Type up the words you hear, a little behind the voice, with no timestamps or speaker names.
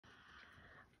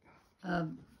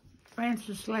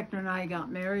Francis Lechner and I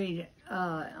got married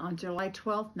on July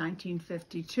 12th,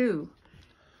 1952.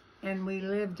 And we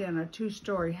lived in a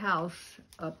two-story house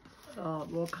up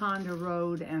Wakanda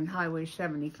Road and Highway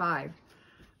 75,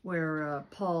 where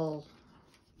Paul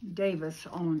Davis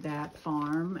owned that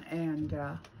farm, and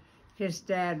his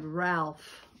dad,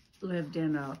 Ralph, lived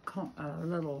in a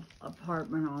little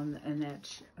apartment in that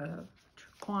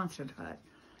Quonset hut.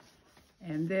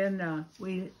 And then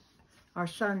our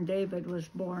son David was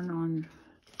born on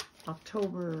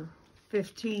October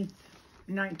 15th,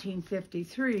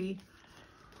 1953.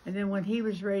 And then when he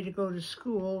was ready to go to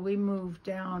school, we moved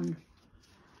down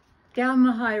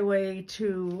the highway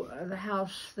to the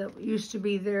house that used to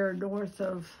be there north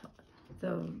of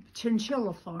the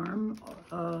chinchilla farm,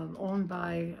 owned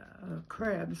by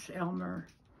Krebs, Elmer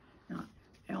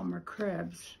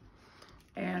Krebs.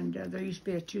 And there used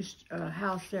to be a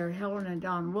house there. Helen and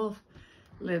Don Wolf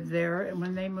lived there, and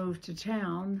when they moved to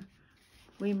town,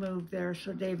 we moved there,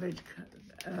 so David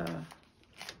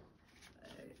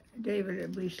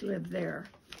at least lived there.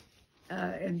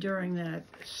 And during that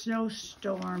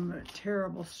snowstorm,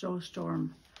 terrible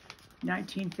snowstorm,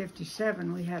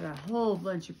 1957, we had a whole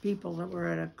bunch of people that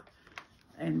were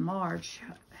in March,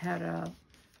 had a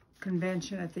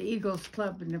convention at the Eagles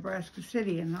Club in Nebraska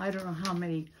City, and I don't know how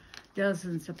many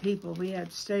dozens of people we had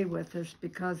to stay with us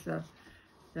because the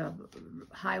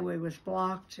highway was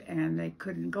blocked and they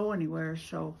couldn't go anywhere.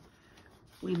 So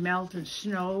we melted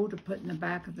snow to put in the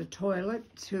back of the toilet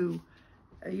to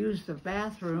use the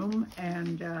bathroom,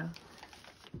 and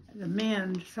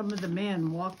some of the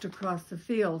men walked across the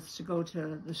fields to go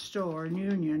to the store in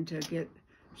Union to get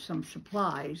some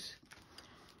supplies.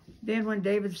 Then when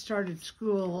David started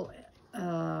school,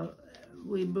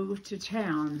 we moved to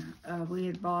town. We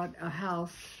had bought a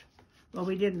house. Well,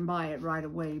 we didn't buy it right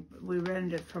away. But we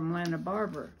rented it from Lechner and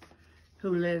Barbara,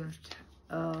 who lived,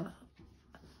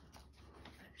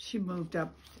 she moved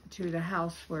up to the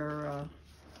house where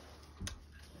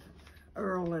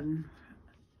Earl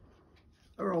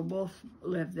Wolf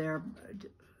lived there,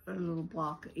 a little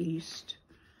block east.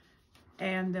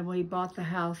 And then we bought the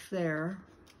house there,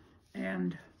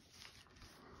 and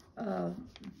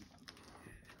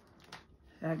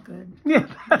that good? Yeah,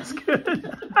 that's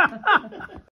good.